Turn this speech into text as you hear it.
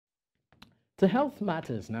To health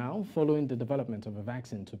matters now, following the development of a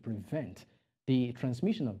vaccine to prevent the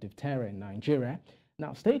transmission of diphtheria in Nigeria.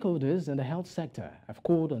 Now, stakeholders in the health sector have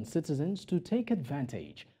called on citizens to take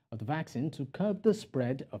advantage of the vaccine to curb the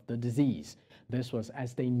spread of the disease. This was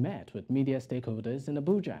as they met with media stakeholders in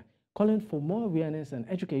Abuja, calling for more awareness and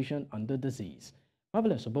education on the disease.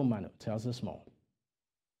 Marvelous Obomanu tells us more.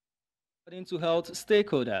 According to health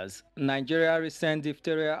stakeholders, Nigeria's recent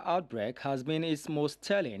diphtheria outbreak has been its most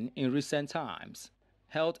telling in recent times.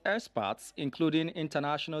 Health experts, including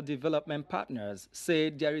international development partners,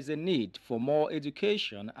 say there is a need for more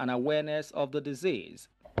education and awareness of the disease.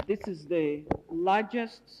 This is the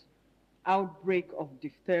largest outbreak of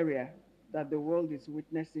diphtheria that the world is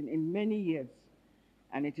witnessing in many years,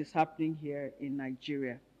 and it is happening here in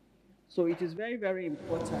Nigeria. So it is very, very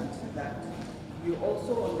important that you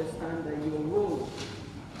also understand that your role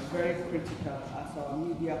is very critical as our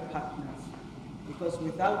media partners, because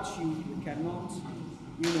without you, we cannot,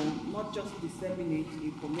 not just disseminate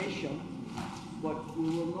information, but we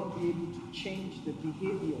will not be able to change the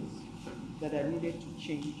behaviors that are needed to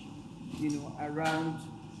change, around,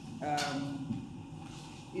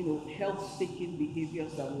 health-seeking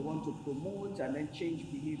behaviors that we want to promote, and then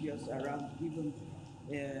change behaviors around even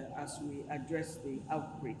as we address the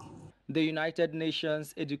outbreak. The United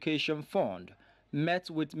Nations Education Fund met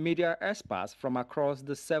with media experts from across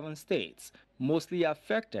the 7 states, mostly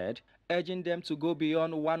affected, urging them to go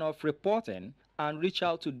beyond one-off reporting and reach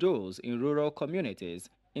out to those in rural communities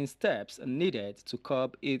in steps needed to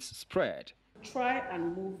curb its spread. Try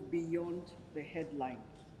and move beyond the headline.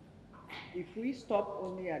 If we stop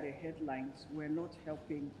only at the headlines, we're not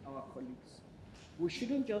helping our colleagues. We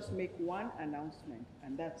shouldn't just make one announcement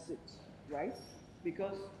and that's it, right?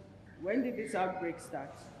 Because when did this outbreak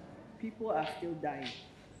start? People are still dying,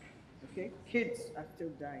 okay? Kids are still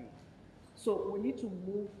dying. So we need to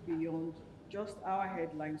move beyond just our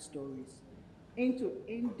headline stories into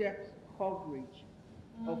in-depth coverage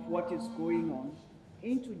of what is going on,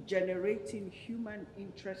 into generating human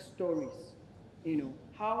interest stories.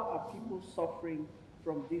 How are people suffering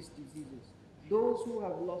from these diseases? Those who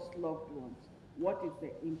have lost loved ones, what is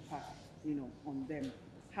the impact, on them?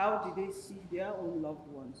 How did they see their own loved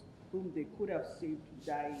ones whom they could have saved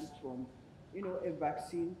dying from, a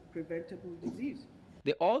vaccine-preventable disease?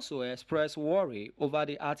 They also expressed worry over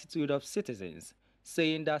the attitude of citizens,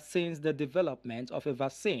 saying that since the development of a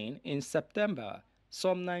vaccine in September,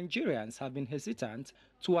 some Nigerians have been hesitant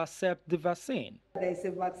to accept the vaccine. There is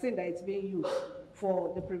a vaccine that is being used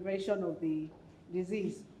for the prevention of the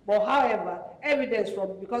disease. But however, evidence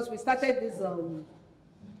because we started this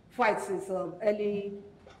fight since early,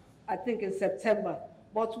 I think in September.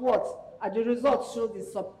 But the results show the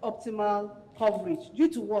suboptimal coverage. Due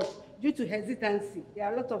to what? Due to hesitancy. There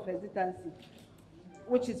are a lot of hesitancy,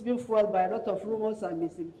 which is being fueled by a lot of rumors and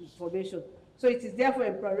misinformation. So it is therefore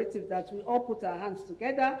imperative that we all put our hands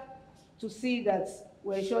together to see that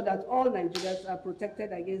we ensure that all Nigerians are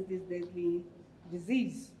protected against this deadly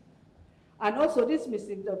disease. And also this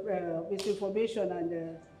misinformation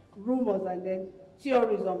and rumors and then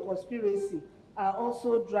theories on conspiracy are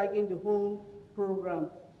also dragging the whole program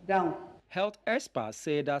down. Health experts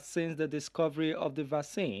say that since the discovery of the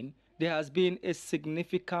vaccine, there has been a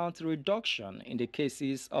significant reduction in the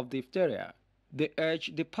cases of diphtheria. They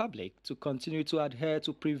urge the public to continue to adhere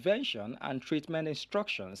to prevention and treatment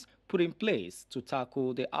instructions put in place to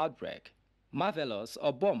tackle the outbreak. Marvelous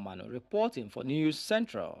Obomanu reporting for News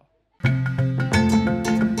Central.